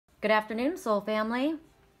Good afternoon, soul family.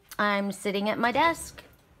 I'm sitting at my desk.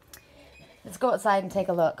 Let's go outside and take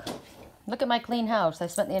a look. Look at my clean house. I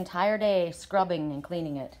spent the entire day scrubbing and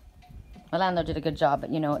cleaning it. My landlord did a good job,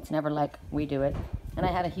 but you know, it's never like we do it. And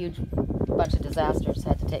I had a huge bunch of disasters I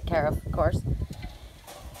had to take care of course.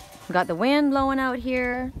 We got the wind blowing out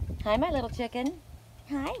here. Hi, my little chicken.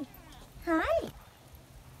 Hi. Hi.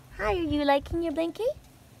 Hi, are you liking your blankie?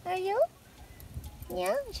 Are you?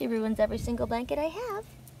 Yeah, she ruins every single blanket I have.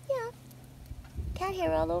 Yeah. Cat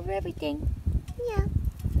hair all over everything. Yeah.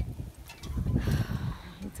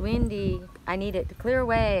 It's windy. I need it to clear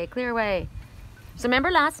away, clear away. So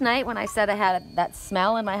remember last night when I said I had that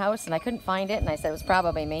smell in my house and I couldn't find it and I said it was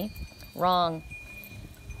probably me? Wrong.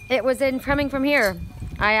 It was coming from here.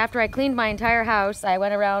 After I cleaned my entire house, I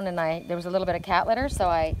went around and there was a little bit of cat litter, so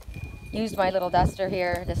I used my little duster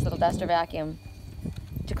here, this little duster vacuum,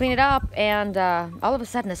 to clean it up, and all of a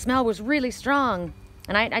sudden the smell was really strong.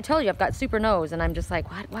 And I told you, I've got super nose, and I'm just like,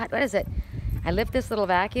 what is it? I lift this little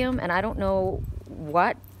vacuum, and I don't know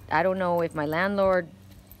what. I don't know if my landlord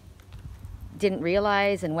didn't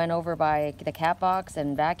realize and went over by the cat box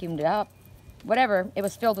and vacuumed it up. Whatever, it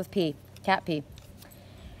was filled with pee, cat pee.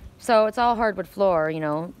 So it's all hardwood floor, you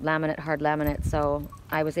know, laminate, hard laminate, so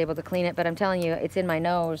I was able to clean it, but I'm telling you, it's in my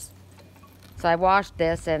nose. So I washed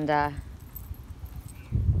this and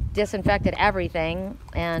disinfected everything,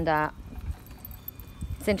 and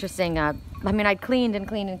it's interesting. I mean, I cleaned and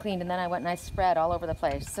cleaned and cleaned, and then I went and I spread all over the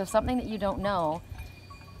place. So something that you don't know,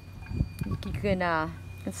 you can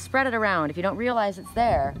spread it around. If you don't realize it's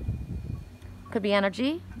there, could be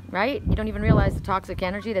energy, right? You don't even realize the toxic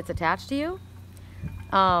energy that's attached to you.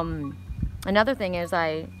 Another thing is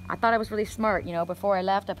I thought I was really smart, you know. Before I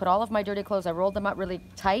left, I put all of my dirty clothes, I rolled them up really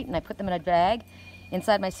tight, and I put them in a bag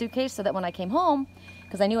inside my suitcase so that when I came home,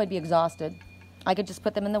 because I knew I'd be exhausted, I could just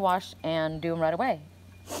put them in the wash and do them right away.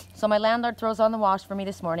 So my landlord throws on the wash for me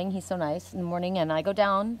this morning. He's so nice in the morning, and I go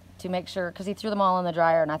down to make sure, because he threw them all in the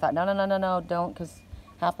dryer, and I thought, no, don't, because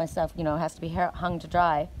half my stuff, you know, has to be hung to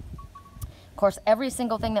dry. Of course, every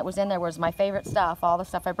single thing that was in there was my favorite stuff. All the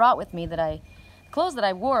stuff I brought with me clothes that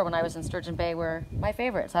I wore when I was in Sturgeon Bay were my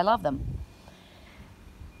favorites. I love them.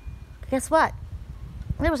 Guess what?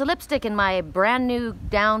 There was a lipstick in my brand new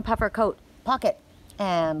down puffer coat pocket,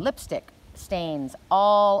 and lipstick stains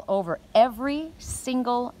all over every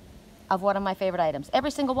single of one of my favorite items.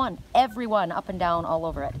 Every single one. Every one, up and down, all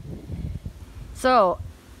over it. So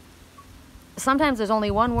sometimes there's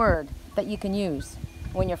only one word that you can use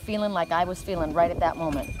when you're feeling like I was feeling right at that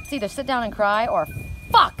moment. It's either sit down and cry or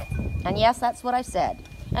fuck. And yes, that's what I said.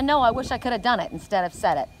 And no, I wish I could have done it instead of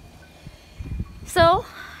said it. So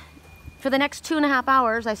for the next 2.5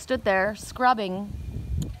 hours, I stood there scrubbing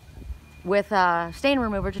with a stain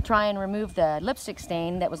remover to try and remove the lipstick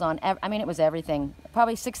stain that was on, I mean, it was everything.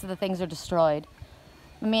 Probably 6 of the things are destroyed.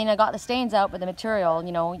 I mean, I got the stains out, but the material,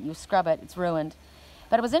 you know, you scrub it, it's ruined.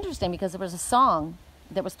 But it was interesting because there was a song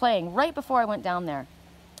that was playing right before I went down there.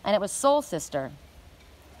 And it was Soul Sister.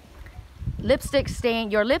 Lipstick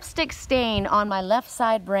stain, your lipstick stain on my left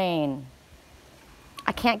side brain.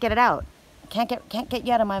 I can't get it out. Can't get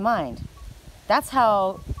you out of my mind. That's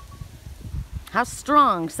how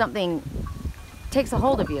strong something takes a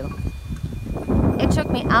hold of you. It took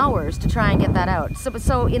me hours to try and get that out.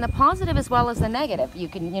 So in the positive as well as the negative, you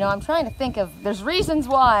can, you know, I'm trying to think of, there's reasons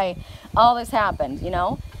why all this happened, you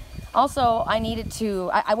know. Also,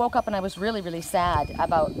 I woke up and I was really, really sad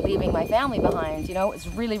about leaving my family behind, you know. It's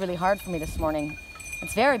really, really hard for me this morning.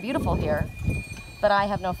 It's very beautiful here, but I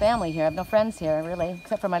have no family here. I have no friends here, really,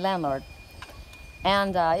 except for my landlord.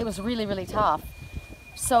 And it was really, really tough.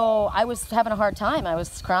 So I was having a hard time. I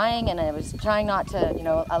was crying, and I was trying not to, you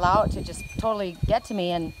know, allow it to just totally get to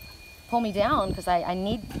me and pull me down, because I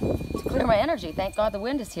need to clear my energy. Thank God the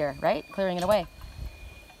wind is here, right? Clearing it away.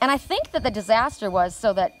 And I think that the disaster was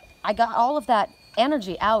so that I got all of that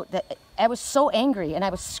energy out. That I was so angry, and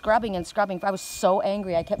I was scrubbing and scrubbing. I was so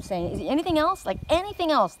angry. I kept saying, is there anything else? Like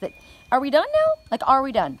anything else? Are we done now? Like, are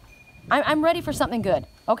we done? I'm ready for something good,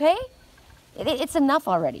 okay? It's enough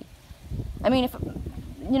already. I mean, if,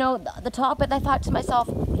 you know, the top, but I thought to myself,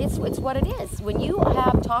 it's what it is. When you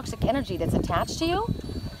have toxic energy that's attached to you,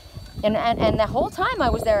 and the whole time I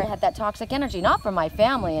was there, I had that toxic energy, not from my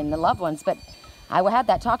family and the loved ones, but I had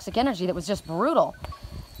that toxic energy that was just brutal.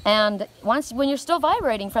 And when you're still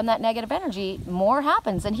vibrating from that negative energy, more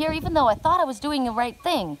happens. And here, even though I thought I was doing the right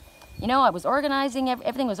thing, you know, I was organizing,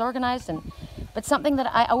 everything was organized, but something that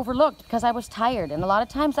I overlooked because I was tired. And a lot of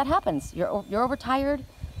times that happens. You're overtired,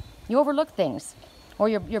 you overlook things. Or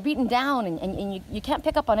you're beaten down, and you can't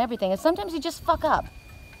pick up on everything. And sometimes you just fuck up,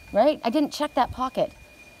 right? I didn't check that pocket.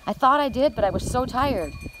 I thought I did, but I was so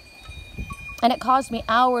tired. And it caused me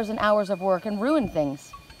hours and hours of work and ruined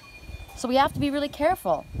things. So we have to be really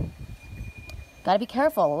careful. Got to be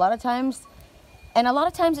careful. A lot of times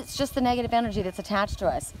it's just the negative energy that's attached to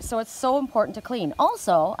us. So it's so important to clean.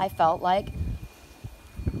 Also, I felt like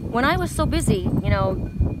when I was so busy, you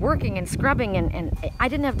know, working and scrubbing, and I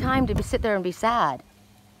didn't have time to sit there and be sad.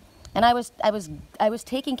 And I was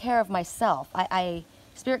taking care of myself.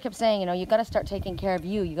 Spirit kept saying, you know, you got to start taking care of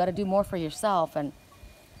you. You got to do more for yourself. And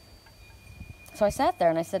so I sat there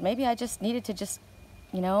and I said, maybe I just needed to just,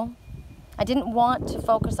 you know, I didn't want to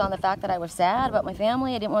focus on the fact that I was sad about my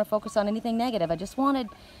family. I didn't want to focus on anything negative. I just wanted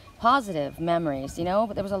positive memories, you know.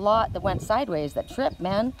 But there was a lot that went sideways, that trip,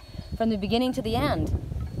 man, from the beginning to the end.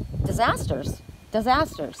 Disasters.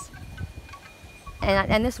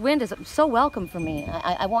 And this wind is so welcome for me.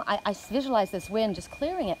 I visualize this wind just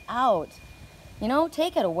clearing it out. You know,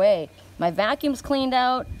 take it away. My vacuum's cleaned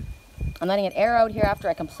out. I'm letting it air out here after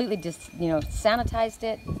I completely just, you know, sanitized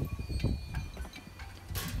it.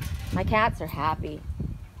 My cats are happy.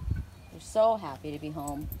 They're so happy to be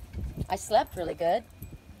home. I slept really good.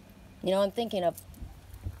 You know, I'm thinking of,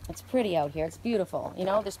 it's pretty out here. It's beautiful. You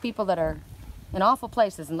know, there's people that are in awful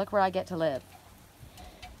places, and look where I get to live.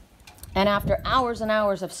 And after hours and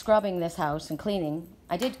hours of scrubbing this house and cleaning,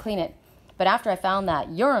 I did clean it, but after I found that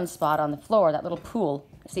urine spot on the floor, that little pool,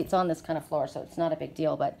 see, it's on this kind of floor, so it's not a big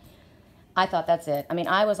deal, but I thought that's it. I mean,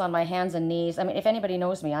 I was on my hands and knees. I mean, if anybody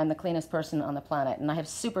knows me, I'm the cleanest person on the planet, and I have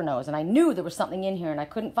super nose, and I knew there was something in here, and I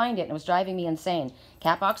couldn't find it, and it was driving me insane.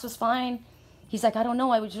 Cat box was fine. He's like, I don't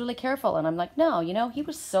know, I was really careful, and I'm like, no, you know, he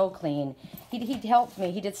was so clean. He helped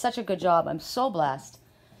me. He did such a good job. I'm so blessed.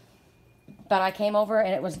 But I came over,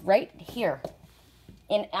 and it was right here,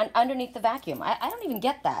 underneath the vacuum. I don't even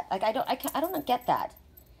get that. Like, I don't get that.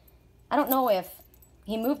 I don't know if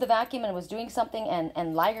he moved the vacuum and was doing something,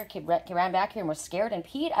 and Liger ran back here and was scared and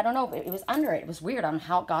peed. I don't know, but it was under it. It was weird on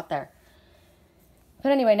how it got there.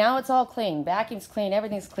 But anyway, now it's all clean. Vacuum's clean.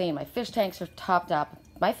 Everything's clean. My fish tanks are topped up.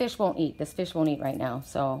 My fish won't eat. This fish won't eat right now.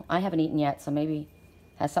 So I haven't eaten yet, so maybe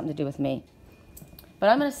it has something to do with me. But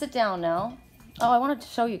I'm going to sit down now. Oh, I wanted to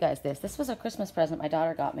show you guys this. This was a Christmas present my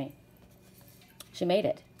daughter got me. She made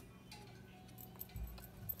it.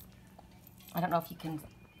 I don't know if you can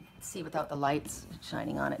see without the lights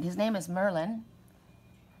shining on it. His name is Merlin,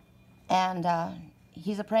 and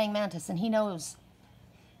he's a praying mantis, and he knows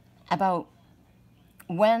about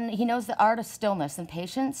when, he knows the art of stillness and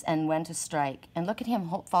patience and when to strike. And look at him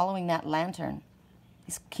following that lantern.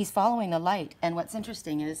 He's following the light. And what's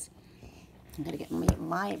interesting is, I'm going to get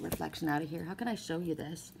my reflection out of here. How can I show you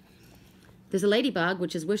this? There's a ladybug,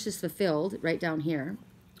 which is wishes fulfilled, right down here.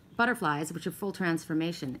 Butterflies, which are full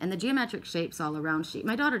transformation. And the geometric shapes all around.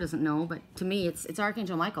 My daughter doesn't know, but to me, it's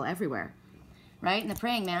Archangel Michael everywhere. Right? And the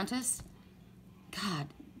praying mantis, God.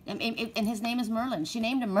 And his name is Merlin. She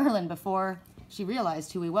named him Merlin before she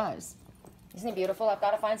realized who he was. Isn't he beautiful? I've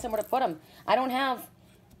got to find somewhere to put him. I don't have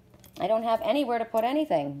anywhere to put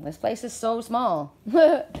anything. This place is so small.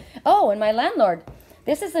 Oh, and my landlord.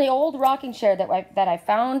 This is the old rocking chair that I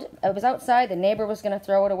found. It was outside. The neighbor was going to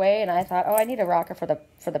throw it away, and I thought, oh, I need a rocker for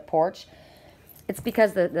the porch. It's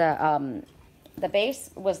because the base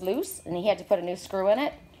was loose, and he had to put a new screw in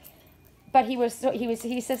it. But he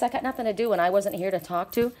says, I got nothing to do, and I wasn't here to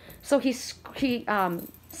talk to. So he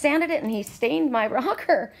sanded it, and he stained my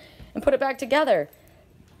rocker and put it back together.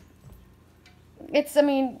 I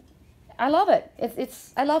mean, I love it.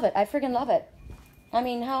 I love it. I friggin' love it. I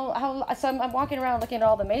mean, so I'm walking around looking at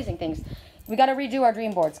all the amazing things. We got to redo our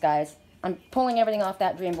dream boards, guys. I'm pulling everything off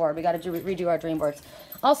that dream board. We got to redo our dream boards.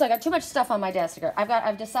 Also, I got too much stuff on my desk.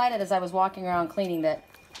 I've decided as I was walking around cleaning that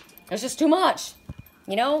there's just too much.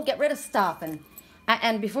 You know, get rid of stuff.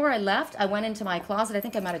 And before I left, I went into my closet. I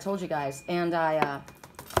think I might have told you guys. And I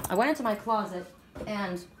went into my closet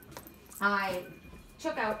and I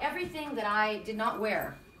took out everything that I did not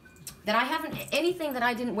wear. Anything that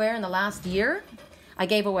I didn't wear in the last year, I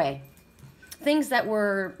gave away. Things that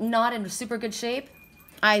were not in super good shape,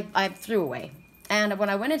 I threw away. And when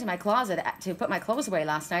I went into my closet to put my clothes away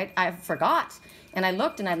last night, I forgot. And I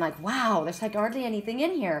looked and I'm like, wow, there's like hardly anything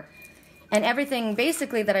in here. And everything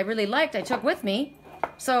basically that I really liked, I took with me.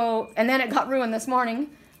 So, and then it got ruined this morning.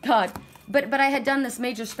 God. But I had done this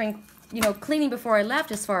major spring, cleaning before I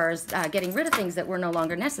left as far as getting rid of things that were no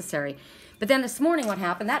longer necessary. But then this morning what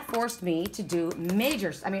happened, that forced me to do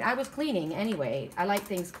I was cleaning anyway. I like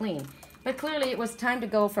things clean. But clearly it was time to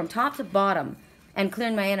go from top to bottom and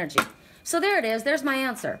clear my energy. So there it is. There's my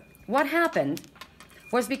answer. What happened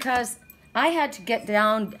was because I had to get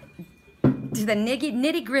down to the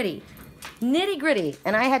nitty-gritty,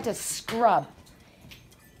 and I had to scrub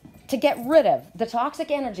to get rid of the toxic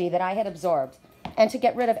energy that I had absorbed and to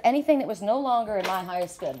get rid of anything that was no longer in my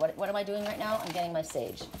highest good. What am I doing right now? I'm getting my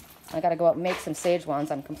sage. I got to go out and make some sage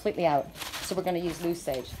wands. I'm completely out. So we're going to use loose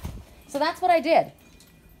sage. So that's what I did.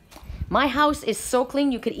 My house is so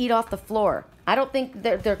clean you could eat off the floor. I don't think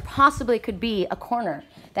there possibly could be a corner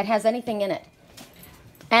that has anything in it.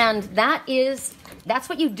 And that's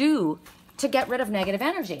what you do to get rid of negative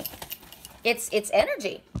energy. It's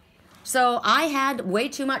energy. So I had way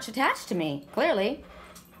too much attached to me, clearly,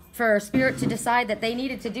 for Spirit to decide that they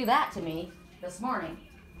needed to do that to me this morning.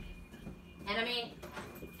 And I mean,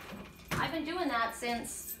 I've been doing that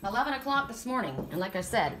since 11 o'clock this morning. And like I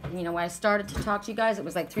said, you know, when I started to talk to you guys, it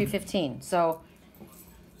was like 3:15. So,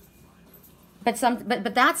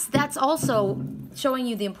 but that's also showing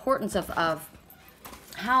you the importance of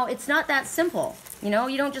how it's not that simple. You know,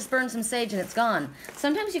 you don't just burn some sage and it's gone.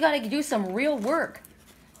 Sometimes you got to do some real work.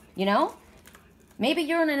 You know, maybe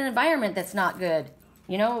you're in an environment that's not good.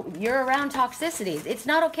 You know, you're around toxicity. It's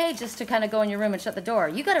not okay just to kind of go in your room and shut the door.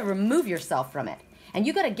 You got to remove yourself from it. And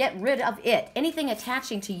you got to get rid of it. Anything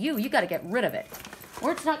attaching to you, you got to get rid of it.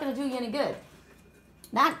 Or it's not going to do you any good.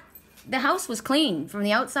 The house was clean. From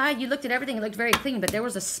the outside, you looked at everything, it looked very clean. But there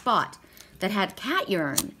was a spot that had cat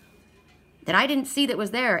urine that I didn't see that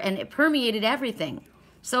was there. And it permeated everything.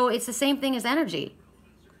 So it's the same thing as energy.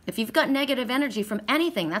 If you've got negative energy from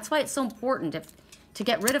anything, that's why it's so important to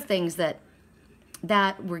get rid of things that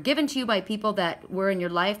were given to you by people that were in your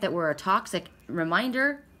life that were a toxic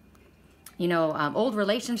reminder. You know, old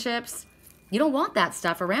relationships. You don't want that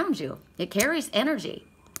stuff around you. It carries energy.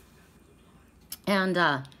 And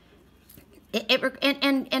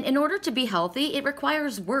in order to be healthy, it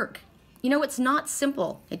requires work. You know, it's not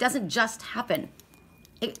simple. It doesn't just happen.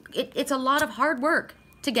 It's a lot of hard work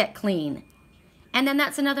to get clean. And then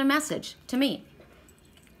that's another message to me.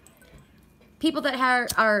 People that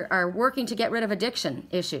are working to get rid of addiction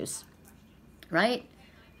issues, right?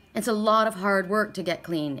 It's a lot of hard work to get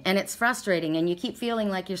clean, and it's frustrating, and you keep feeling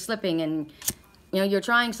like you're slipping, and you know you're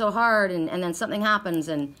trying so hard, and then something happens,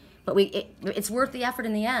 but it's worth the effort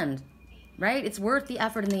in the end, right? It's worth the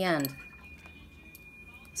effort in the end.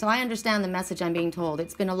 So I understand the message I'm being told.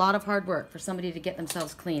 It's been a lot of hard work for somebody to get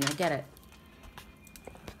themselves clean. I get it.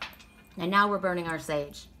 And now we're burning our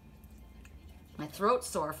sage. My throat's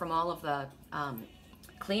sore from all of the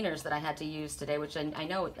cleaners that I had to use today, which I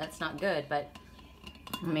know that's not good, but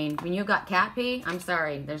I mean, when you've got cat pee, I'm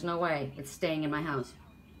sorry, there's no way it's staying in my house.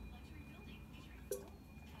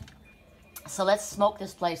 So let's smoke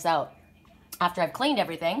this place out. After I've cleaned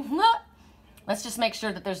everything, let's just make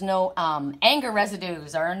sure that there's no anger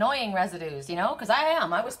residues or annoying residues, you know, because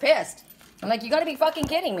I was pissed. I'm like, you got to be fucking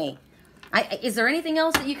kidding me. Is there anything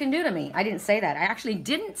else that you can do to me? I didn't say that. I actually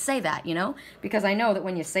didn't say that, you know, because I know that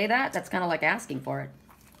when you say that, that's kind of like asking for it.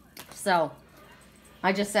 So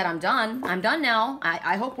I just said, I'm done. I'm done now.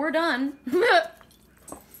 I hope we're done.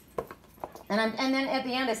 And then at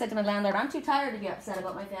the end, I said to my landlord, I'm too tired to be upset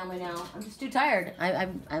about my family now. I'm just too tired.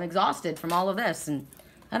 I'm exhausted from all of this, and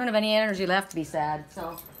I don't have any energy left to be sad.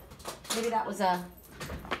 So maybe that was a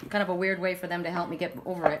kind of a weird way for them to help me get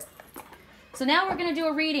over it. So now we're going to do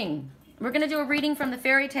a reading. We're going to do a reading from the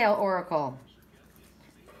Faerytale Oracle.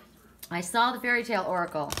 I saw the Faerytale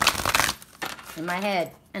Oracle in my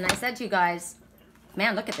head, and I said to you guys,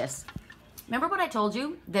 man, look at this. Remember what I told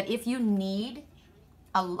you? That if you need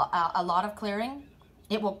a lot of clearing,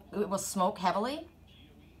 it will smoke heavily.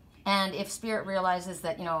 And if Spirit realizes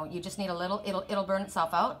that, you know, you just need a little, it'll burn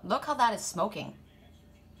itself out. Look how that is smoking.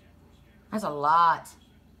 That's a lot.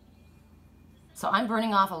 So I'm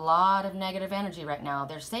burning off a lot of negative energy right now.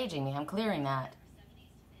 They're saging me. I'm clearing that.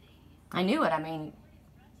 I knew it. I mean,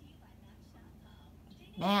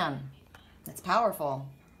 man, that's powerful.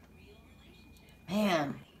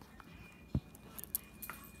 Man.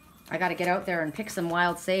 I got to get out there and pick some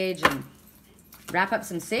wild sage and wrap up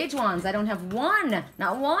some sage wands. I don't have one.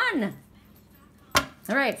 Not one.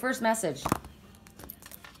 All right, first message.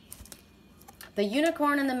 The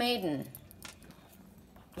unicorn and the maiden.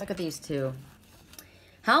 Look at these two.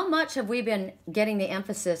 How much have we been getting the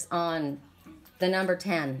emphasis on the number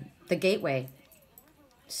 10, the gateway?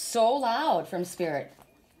 So loud from Spirit.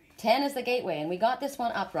 10 is the gateway, and we got this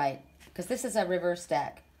one upright because this is a reverse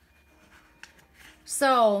deck.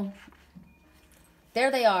 So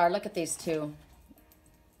there they are. Look at these two.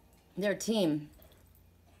 They're a team.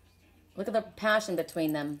 Look at the passion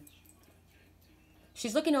between them.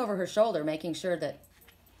 She's looking over her shoulder, making sure that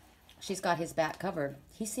she's got his back covered.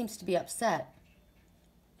 He seems to be upset.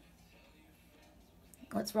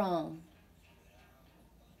 What's wrong?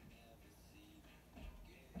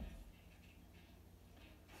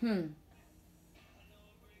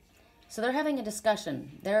 So they're having a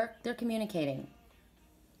discussion. They're communicating.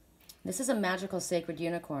 This is a magical sacred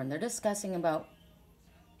unicorn. They're discussing about,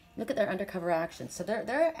 look at their undercover actions. So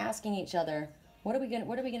they're asking each other, what are we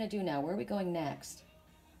gonna do now? Where are we going next?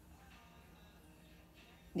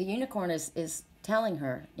 The unicorn is telling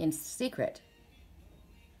her in secret.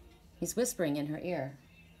 He's whispering in her ear.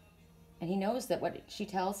 And he knows that what he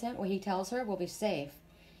tells her will be safe.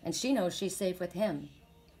 And she knows she's safe with him.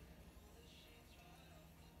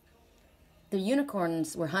 The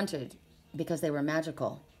unicorns were hunted because they were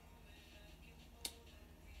magical.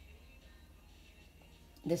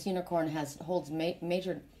 This unicorn holds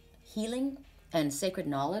major healing and sacred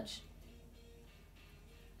knowledge.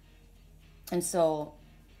 And so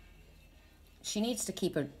she needs to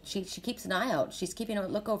keep she keeps an eye out. She's keeping a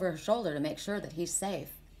look over her shoulder to make sure that he's safe.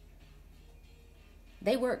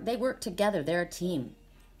 They work together. They're a team.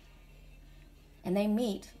 And they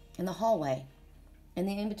meet in the hallway, in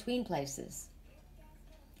the in-between places,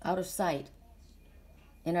 out of sight,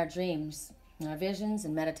 in our dreams, in our visions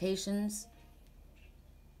and meditations.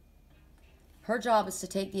 Her job is to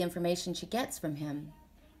take the information she gets from him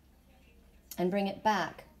and bring it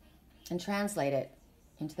back and translate it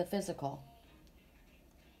into the physical.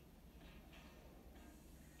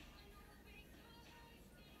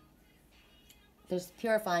 There's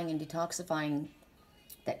purifying and detoxifying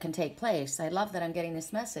that can take place. I love that I'm getting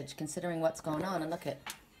this message considering what's going on. And look at,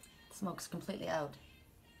 smoke's completely out.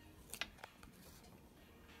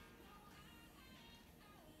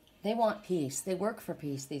 They want peace. They work for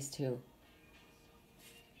peace, these two.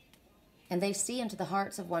 And they see into the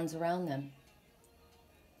hearts of ones around them.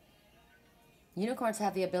 Unicorns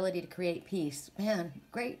have the ability to create peace. Man,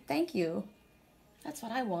 great, thank you. That's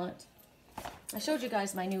what I want. I showed you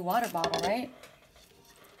guys my new water bottle, right?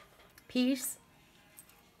 Peace,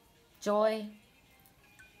 joy,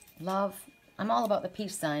 love. I'm all about the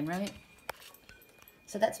peace sign, right?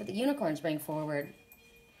 So that's what the unicorns bring forward.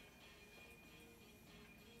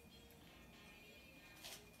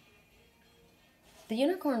 The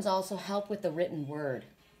unicorns also help with the written word,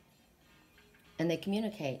 and they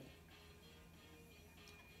communicate.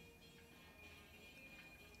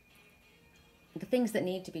 The things that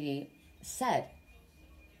need to be said.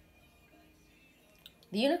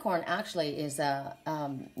 The unicorn actually is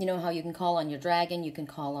you know how you can call on your dragon, you can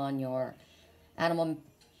call on your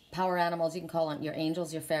power animals, you can call on your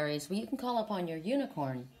angels, your fairies. Well, you can call upon your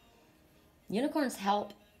unicorn. Unicorns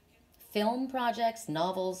help film projects,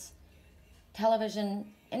 novels,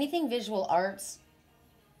 television, anything visual arts.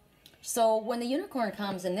 So when the unicorn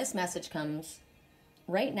comes and this message comes,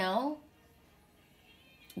 right now,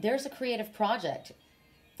 there's a creative project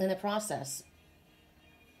in the process,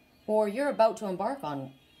 or you're about to embark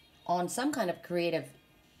on some kind of creative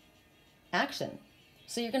action.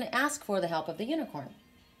 So you're going to ask for the help of the unicorn.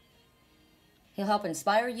 He'll help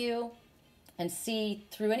inspire you and see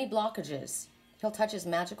through any blockages. He'll touch his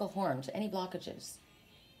magical horn to any blockages.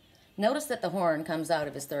 Notice that the horn comes out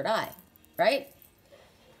of his third eye, right?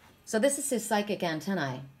 So this is his psychic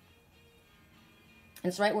antennae. And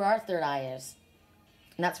it's right where our third eye is.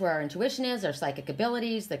 And that's where our intuition is, our psychic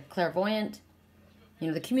abilities, the clairvoyant, you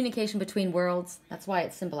know, the communication between worlds. That's why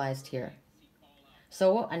it's symbolized here.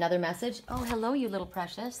 So another message. Oh, hello, you little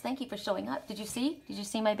precious. Thank you for showing up. Did you see? Did you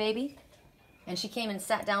see my baby? And she came and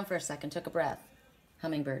sat down for a second, took a breath.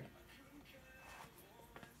 Hummingbird.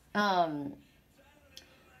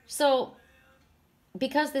 So,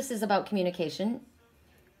 because this is about communication,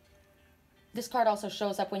 this card also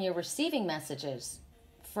shows up when you're receiving messages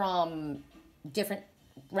from different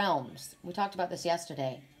realms. We talked about this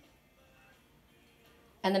yesterday.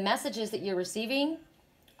 And the messages that you're receiving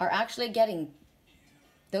are actually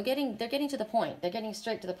they're getting to the point. They're getting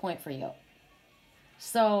straight to the point for you.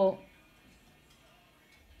 So,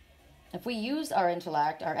 if we use our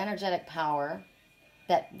intellect, our energetic power,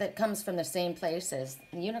 that comes from the same place as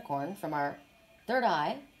the unicorn, from our third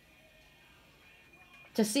eye,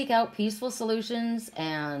 to seek out peaceful solutions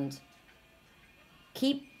and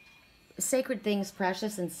keep sacred things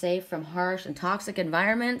precious and safe from harsh and toxic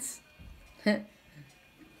environments. We'll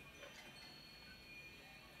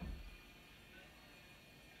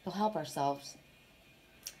help ourselves.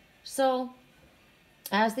 So,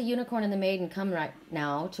 as the unicorn and the maiden come right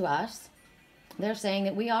now to us, they're saying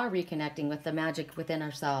that we are reconnecting with the magic within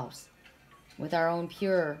ourselves, with our own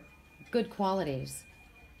pure, good qualities.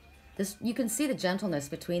 You can see the gentleness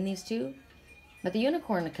between these two, but the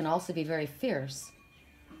unicorn can also be very fierce.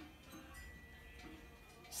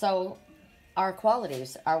 So our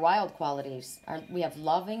qualities, our wild qualities, we have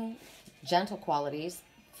loving, gentle qualities,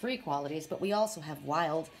 free qualities, but we also have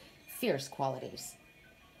wild, fierce qualities.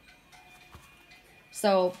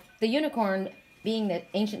 So the unicorn, being the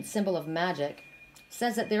ancient symbol of magic,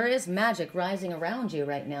 says that there is magic rising around you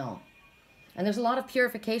right now. And there's a lot of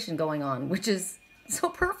purification going on, which is so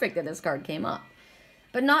perfect that this card came up.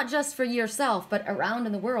 But not just for yourself, but around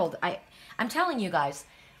in the world. I'm telling you guys,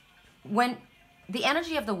 when the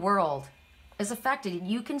energy of the world is affected,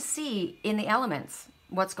 you can see in the elements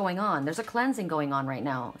what's going on. There's a cleansing going on right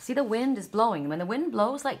now. See, the wind is blowing. When the wind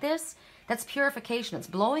blows like this, that's purification. It's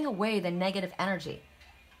blowing away the negative energy.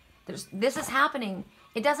 This is happening.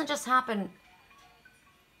 It doesn't just happen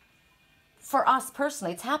for us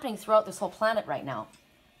personally. It's happening throughout this whole planet right now.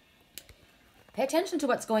 Pay attention to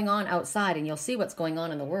what's going on outside and you'll see what's going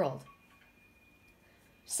on in the world.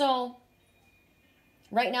 So,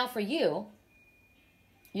 right now for you,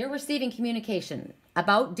 you're receiving communication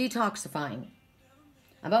about detoxifying,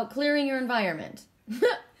 about clearing your environment,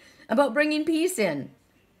 about bringing peace in.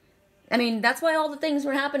 I mean, that's why all the things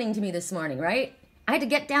were happening to me this morning, right? I had to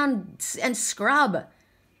get down and scrub.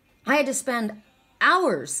 I had to spend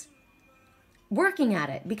hours working at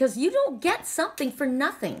it because you don't get something for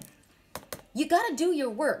nothing. You got to do your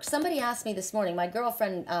work. Somebody asked me this morning, my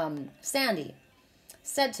girlfriend Sandy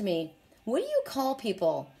said to me, what do you call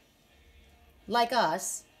people like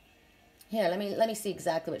us? Here, let me see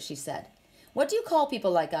exactly what she said. What do you call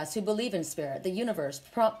people like us who believe in spirit, the universe,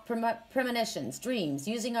 premonitions, dreams,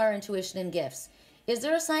 using our intuition and gifts? Is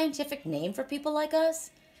there a scientific name for people like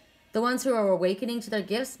us? The ones who are awakening to their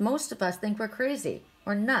gifts? Most of us think we're crazy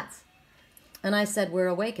or nuts. And I said, we're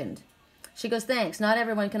awakened. She goes, thanks. Not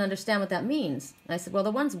everyone can understand what that means. And I said, well,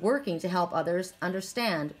 the ones working to help others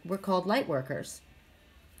understand, we're called light workers.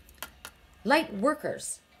 Light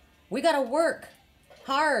workers. We got to work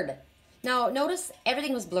hard. Now, notice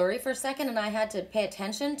everything was blurry for a second and I had to pay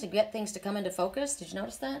attention to get things to come into focus. Did you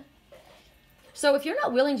notice that? So if you're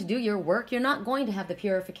not willing to do your work, you're not going to have the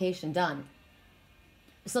purification done.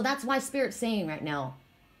 So that's why Spirit's saying right now,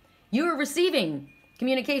 you're receiving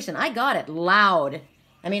communication. I got it loud.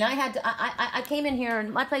 I mean, I came in here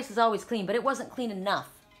and my place is always clean, but it wasn't clean enough.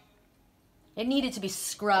 It needed to be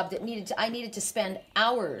scrubbed. I needed to spend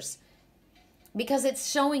hours because it's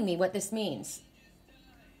showing me what this means.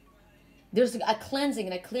 There's a cleansing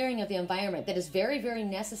and a clearing of the environment that is very, very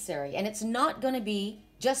necessary. And it's not going to be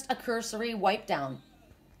just a cursory wipe down.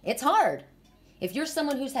 It's hard. If you're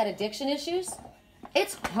someone who's had addiction issues,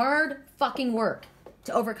 it's hard fucking work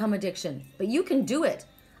to overcome addiction. But you can do it.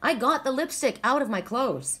 I got the lipstick out of my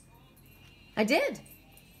clothes. I did.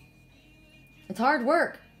 It's hard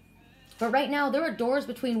work. But right now, there are doors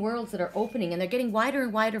between worlds that are opening, and they're getting wider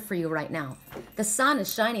and wider for you right now. The sun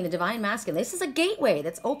is shining, the divine masculine. This is a gateway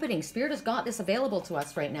that's opening. Spirit has got this available to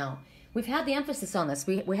us right now. We've had the emphasis on this.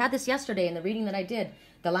 We had this yesterday in the reading that I did,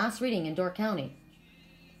 the last reading in Door County.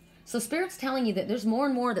 So Spirit's telling you that there's more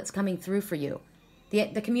and more that's coming through for you.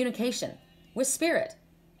 The communication with Spirit.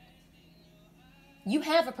 You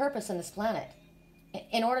have a purpose on this planet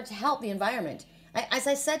in order to help the environment. As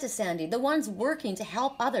I said to Sandy, the ones working to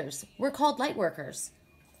help others, we're called light workers.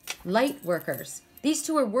 Light workers. These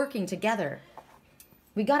two are working together.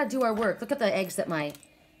 We got to do our work. Look at the eggs that my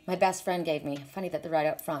best friend gave me. Funny that they're right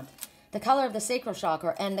up front. The color of the sacral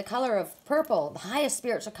chakra and the color of purple, the highest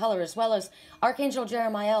spiritual color, as well as Archangel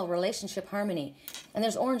Jeremiah, relationship harmony. And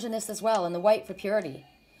there's orange in this as well, and the white for purity.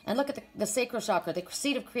 And look at the sacral chakra, the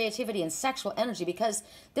seat of creativity and sexual energy, because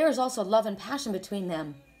there is also love and passion between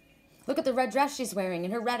them. Look at the red dress she's wearing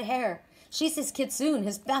and her red hair. She's his kitsune,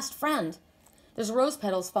 his best friend. There's rose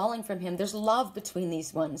petals falling from him. There's love between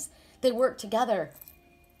these ones. They work together.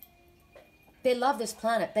 They love this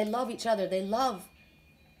planet. They love each other. They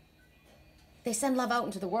send love out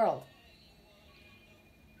into the world.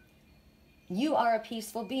 You are a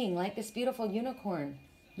peaceful being, like this beautiful unicorn.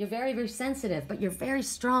 You're very, very sensitive, but you're very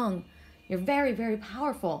strong. You're very, very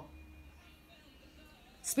powerful.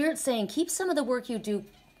 Spirit's saying, keep some of the work you do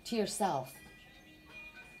to yourself.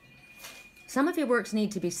 Some of your works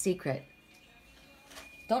need to be secret.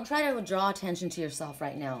 Don't try to draw attention to yourself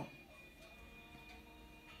right now.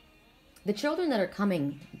 The children that are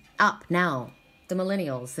coming up now, the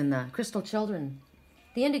millennials and the crystal children,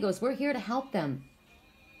 the indigos, we're here to help them.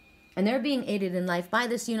 And they're being aided in life by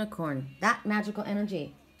this unicorn, that magical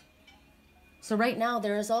energy. So right now,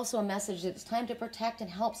 there is also a message that it's time to protect and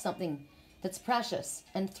help something that's precious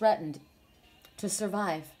and threatened to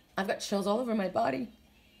survive. I've got chills all over my body.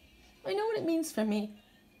 I know what it means for me.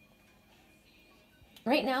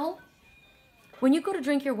 Right now, when you go to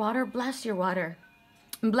drink your water, bless your water.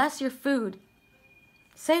 And bless your food.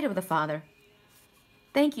 Say to the Father,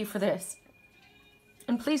 thank you for this.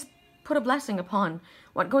 And please put a blessing upon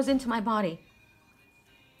what goes into my body.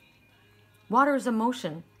 Water is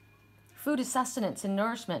emotion. Food is sustenance and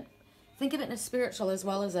nourishment. Think of it in a spiritual as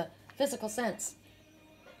well as a physical sense.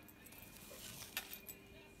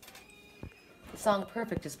 The song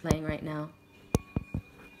Perfect is playing right now.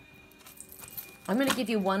 I'm going to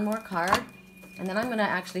give you one more card, and then I'm going to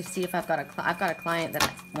actually see if I've got a client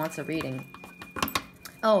that wants a reading.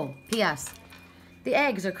 Oh, P.S. The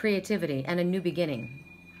eggs are creativity and a new beginning.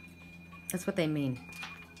 That's what they mean.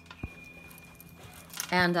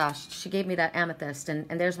 And she gave me that amethyst, and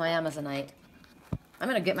there's my Amazonite. I'm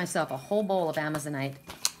going to get myself a whole bowl of Amazonite.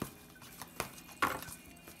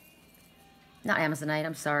 Not Amazonite,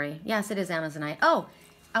 I'm sorry. Yes, it is Amazonite. Oh,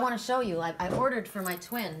 I want to show you. I ordered for my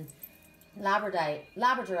twin,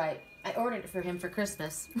 Labradorite. I ordered it for him for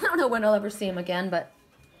Christmas. I don't know when I'll ever see him again, but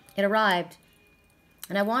it arrived.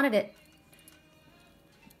 And I wanted it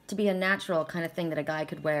to be a natural kind of thing that a guy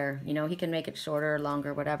could wear. You know, he can make it shorter or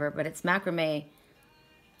longer, whatever, but it's macrame.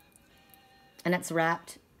 And it's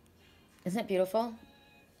wrapped. Isn't it beautiful?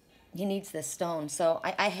 He needs this stone. So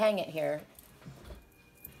I hang it here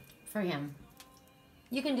for him.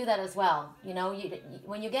 You can do that as well. You know,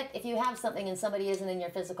 if you have something and somebody isn't in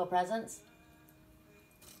your physical presence,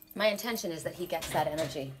 my intention is that he gets that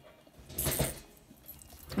energy.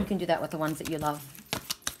 You can do that with the ones that you love.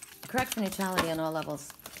 Correct for neutrality on all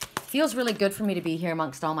levels. Feels really good for me to be here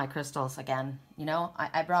amongst all my crystals again. You know,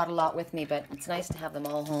 I brought a lot with me, but it's nice to have them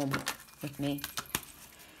all home with me.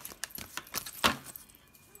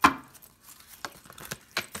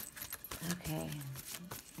 Okay.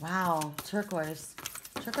 Wow, turquoise.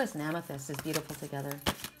 Turquoise and amethyst is beautiful together.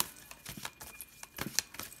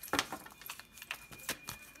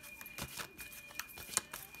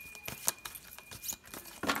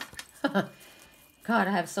 God,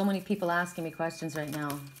 I have so many people asking me questions right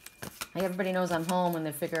now. Everybody knows I'm home and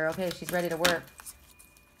they figure, okay, she's ready to work.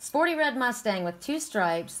 Sporty red Mustang with 2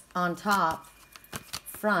 stripes on top,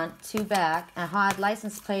 front, 2 back, and had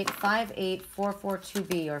license plate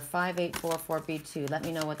 58442B or 5844B2. Let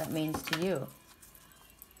me know what that means to you.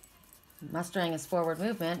 Mustang is forward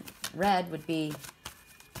movement. Red would be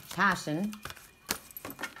passion,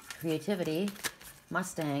 creativity.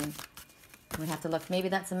 Mustang. We have to look. Maybe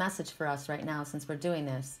that's a message for us right now since we're doing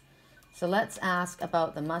this. So let's ask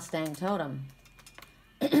about the Mustang totem.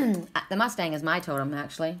 The Mustang is my totem,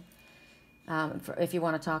 actually. If you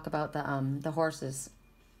want to talk about the horses,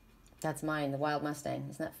 that's mine, the wild Mustang.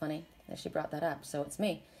 Isn't that funny that she brought that up? So it's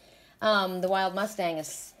me. The wild Mustang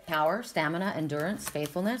is power, stamina, endurance,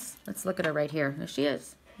 faithfulness. Let's look at her right here. There she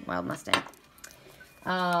is, wild Mustang.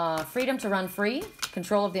 Freedom to run free,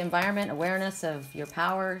 control of the environment, awareness of your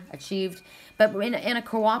power achieved, but in a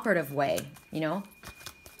cooperative way, you know.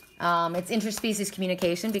 It's interspecies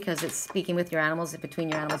communication because it's speaking with your animals, between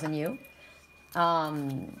your animals and you.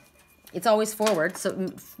 It's always forward,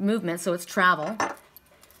 so movement, so it's travel.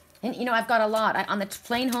 And, you know, I've got a lot. On the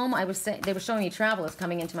plane home, they were showing me travel is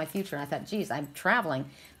coming into my future. And I thought, geez, I'm traveling.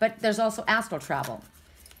 But there's also astral travel.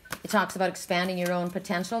 It talks about expanding your own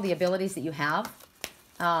potential, the abilities that you have.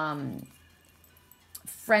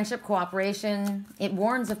 Friendship, cooperation. It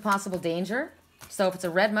warns of possible danger. So if it's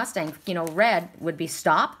a red Mustang, you know, red would be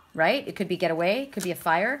stop, right? It could be get away. It could be a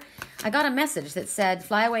fire. I got a message that said,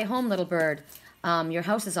 fly away home, little bird. Your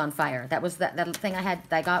house is on fire. That was that thing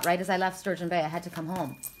I got right as I left Sturgeon Bay. I had to come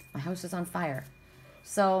home. My house is on fire.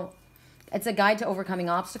 So it's a guide to overcoming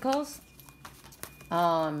obstacles.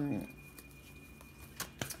 We've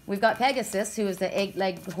got Pegasus, who is the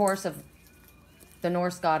 8-legged horse of the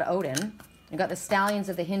Norse god Odin. We've got the stallions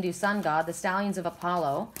of the Hindu sun god, the stallions of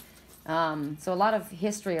Apollo. So a lot of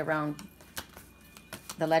history around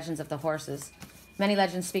the legends of the horses. Many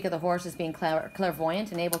legends speak of the horse as being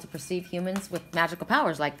clairvoyant and able to perceive humans with magical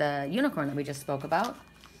powers, like the unicorn that we just spoke about.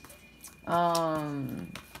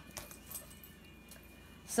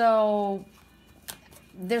 So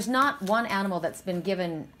there's not one animal that's been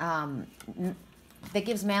given, that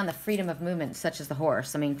gives man the freedom of movement, such as the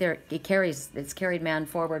horse. I mean, it's carried man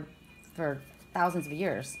forward for thousands of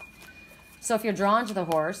years. So if you're drawn to the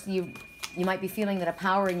horse, you might be feeling that a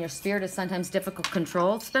power in your spirit is sometimes difficult to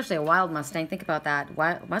control, especially a wild Mustang. Think about that.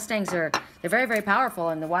 Mustangs they're very, very powerful,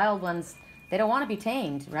 and the wild ones, they don't want to be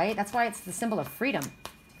tamed, right? That's why it's the symbol of freedom.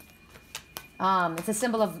 It's a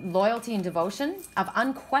symbol of loyalty and devotion, of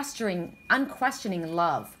unquestioning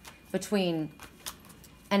love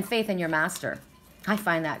and faith in your master. I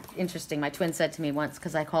find that interesting. My twin said to me once,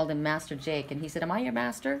 because I called him Master Jake, and he said, am I your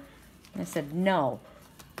master? And I said, no.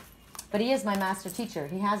 But he is my master teacher.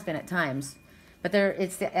 He has been at times. But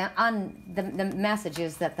the message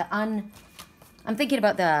is that I'm thinking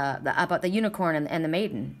about the unicorn and the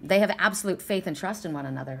maiden. They have absolute faith and trust in one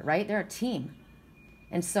another, right? They're a team.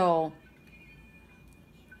 And so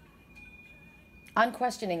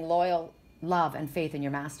unquestioning, loyal love and faith in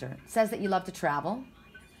your master. It says that you love to travel.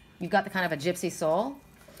 You've got the kind of a gypsy soul.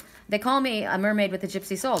 They call me a mermaid with a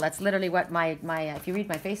gypsy soul. That's literally what my if you read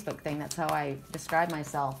my Facebook thing, that's how I describe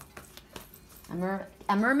myself.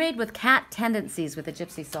 A mermaid with cat tendencies with a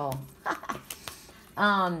gypsy soul.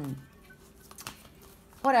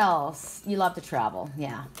 What else? You love to travel.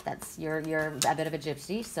 Yeah, that's you're a bit of a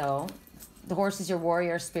gypsy. So the horse is your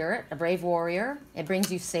warrior spirit, a brave warrior. It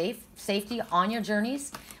brings you safety on your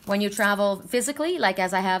journeys when you travel physically, like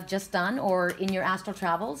as I have just done, or in your astral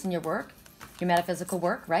travels, in your work, your metaphysical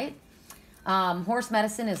work, right? Horse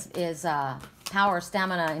medicine is power,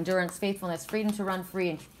 stamina, endurance, faithfulness, freedom to run free,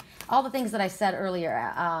 and all the things that I said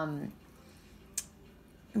earlier.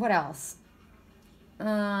 What else?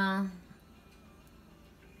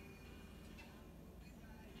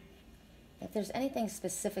 If there's anything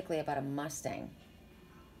specifically about a Mustang,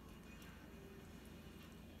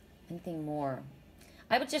 anything more,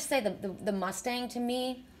 I would just say the Mustang to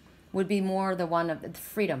me would be more the one of the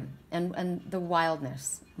freedom and the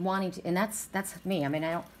wildness, wanting to, and that's me. I mean,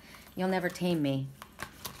 you'll never tame me,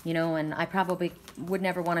 you know, and I probably would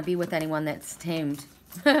never want to be with anyone that's tamed.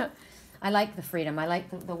 I like the freedom. I like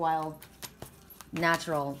the wild,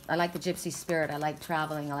 natural. I like the gypsy spirit. I like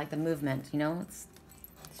traveling. I like the movement, you know.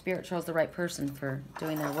 Spirit chose the right person for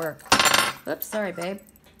doing their work. Oops, sorry, babe.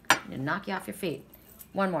 I'm gonna knock you off your feet.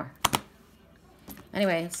 One more.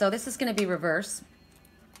 Anyway, so this is going to be reverse.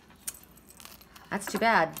 That's too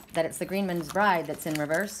bad that it's the Greenman's bride that's in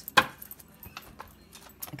reverse.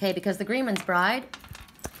 Okay, because the Greenman's bride,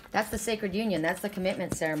 that's the sacred union. That's the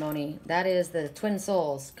commitment ceremony. That is the twin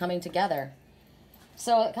souls coming together.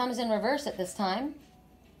 So it comes in reverse at this time.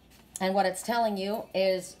 And what it's telling you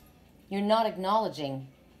is you're not acknowledging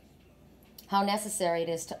how necessary it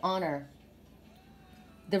is to honor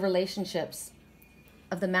the relationships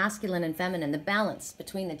of the masculine and feminine, the balance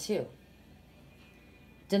between the two.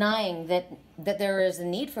 Denying that there is a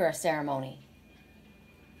need for a ceremony.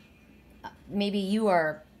 Maybe you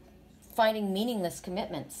are finding meaningless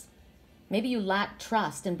commitments. Maybe you lack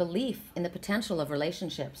trust and belief in the potential of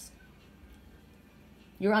relationships.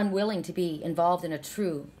 You're unwilling to be involved in a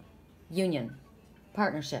true union,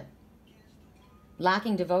 partnership.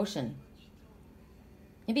 Lacking devotion.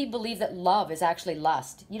 Maybe you believe that love is actually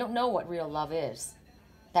lust. You don't know what real love is.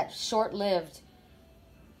 That short-lived,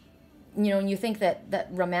 you know, and you think that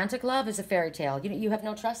romantic love is a fairy tale. You have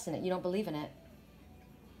no trust in it. You don't believe in it.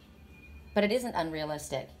 But it isn't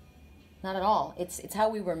unrealistic. Not at all. It's how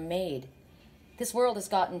we were made. This world has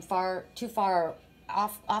gotten too far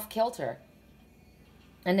off kilter.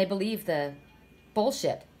 And they believe the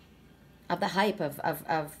bullshit of the hype of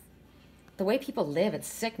the way people live. It's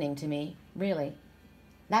sickening to me, really.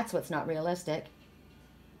 That's what's not realistic.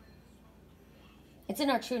 It's in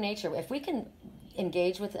our true nature. If we can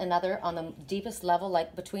engage with another on the deepest level,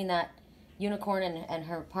 like between that unicorn and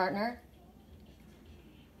her partner,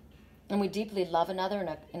 and we deeply love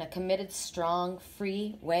another in a committed, strong,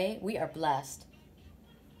 free way, we are blessed.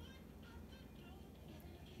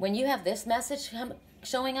 When you have this message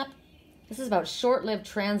showing up, this is about short-lived,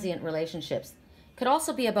 transient relationships. Could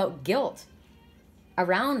also be about guilt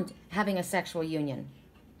around having a sexual union.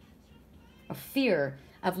 A fear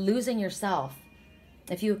of losing yourself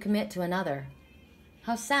if you commit to another.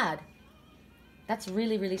 How sad. That's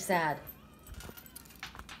really, really sad.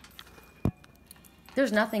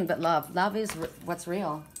 There's nothing but love. Love is what's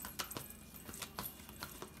real.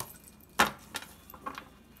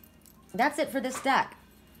 That's it for this deck.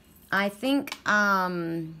 I think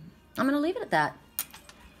I'm going to leave it at that.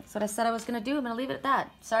 That's what I said I was going to do. I'm going to leave it at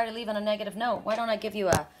that. Sorry to leave on a negative note. Why don't I give you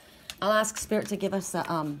I'll ask Spirit to give us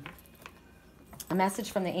a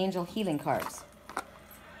message from the angel healing cards.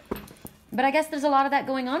 But I guess there's a lot of that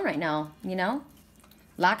going on right now, you know?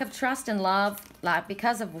 Lack of trust and love,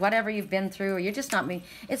 because of whatever you've been through, or you're just not me.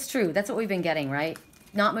 It's true. That's what we've been getting, right?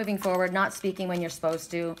 Not moving forward, not speaking when you're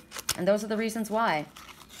supposed to. And those are the reasons why.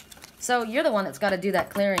 So you're the one that's got to do that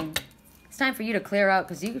clearing. It's time for you to clear out,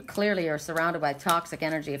 because you clearly are surrounded by toxic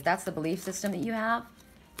energy. If that's the belief system that you have,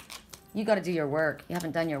 you got to do your work. You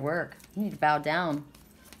haven't done your work. You need to bow down.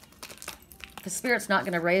 Because Spirit's not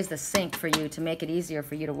going to raise the sink for you to make it easier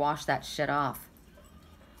for you to wash that shit off.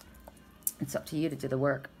 It's up to you to do the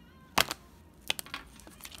work.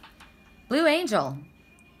 Blue Angel.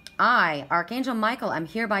 I, Archangel Michael, am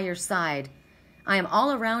here by your side. I am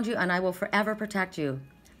all around you and I will forever protect you.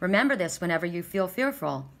 Remember this whenever you feel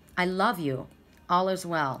fearful. I love you. All is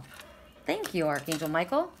well. Thank you, Archangel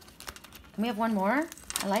Michael. Can we have one more?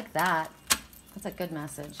 I like that. That's a good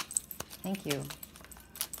message. Thank you.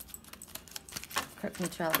 Crypt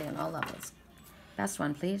neutrality on all levels. Best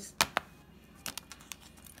one, please.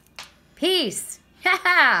 Peace.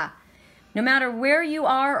 Yeah. No matter where you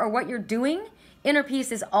are or what you're doing, inner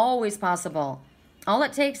peace is always possible. All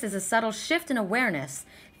it takes is a subtle shift in awareness.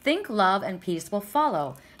 Think love and peace will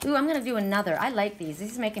follow. Ooh, I'm going to do another. I like these.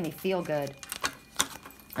 These are making me feel good.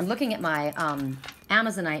 I'm looking at my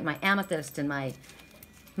Amazonite, my amethyst, and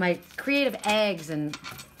my creative eggs, and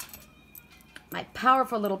my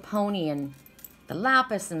powerful little pony, and the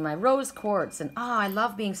lapis, and my rose quartz. And oh, I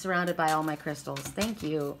love being surrounded by all my crystals. Thank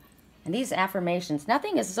you. And these affirmations.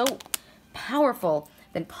 Nothing is so powerful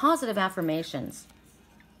than positive affirmations.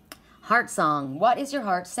 Heart song. What is your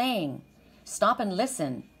heart saying? Stop and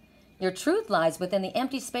listen. Your truth lies within the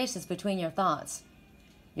empty spaces between your thoughts.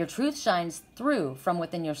 Your truth shines through from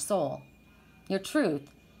within your soul. Your truth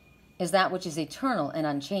is that which is eternal and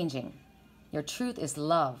unchanging. Your truth is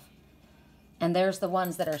love. And there's the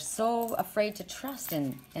ones that are so afraid to trust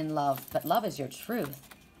in love, but love is your truth.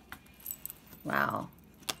 Wow.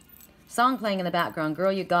 Song playing in the background.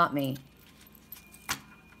 Girl, you got me.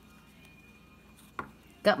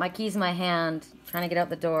 Got my keys in my hand, trying to get out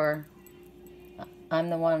the door. I'm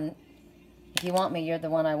the one. If you want me, you're the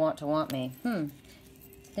one I want to want me.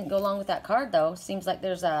 Didn't go along with that card, though. Seems like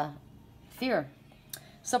there's a fear.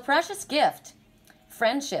 So precious gift.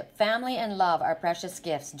 Friendship, family, and love are precious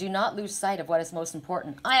gifts. Do not lose sight of what is most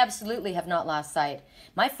important. I absolutely have not lost sight.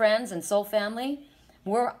 My friends and soul family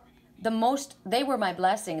were they were my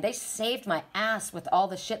blessing. They saved my ass with all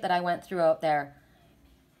the shit that I went through out there.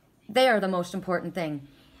 They are the most important thing.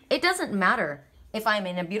 It doesn't matter if I'm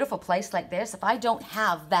in a beautiful place like this, if I don't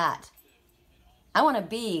have that. I want to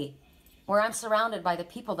be where I'm surrounded by the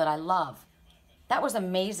people that I love. That was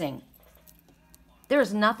amazing. There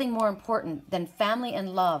is nothing more important than family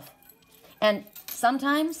and love. And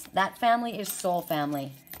sometimes that family is soul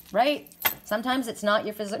family, right? Sometimes it's not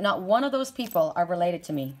your physical, not one of those people are related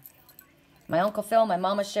to me. My Uncle Phil, my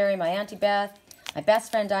Mama Sherry, my Auntie Beth, my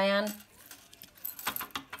best friend Diane.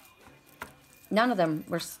 None of them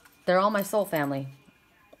they're all my soul family.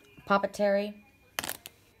 Papa Terry.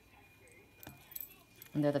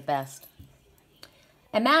 And they're the best.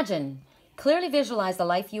 Imagine, clearly visualize the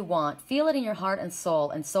life you want. Feel it in your heart and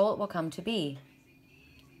so it will come to be.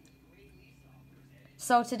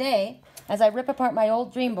 So today, as I rip apart my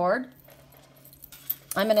old dream board,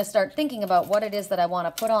 I'm going to start thinking about what it is that I want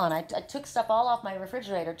to put on. I took stuff all off my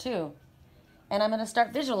refrigerator too. And I'm going to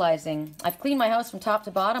start visualizing. I've cleaned my house from top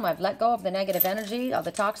to bottom. I've let go of the negative energy, of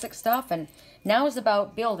the toxic stuff. And now is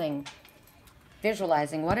about building,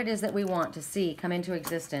 visualizing what it is that we want to see come into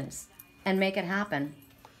existence and make it happen.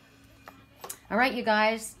 All right, you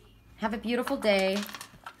guys. Have a beautiful day.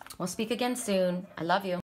 We'll speak again soon. I love you.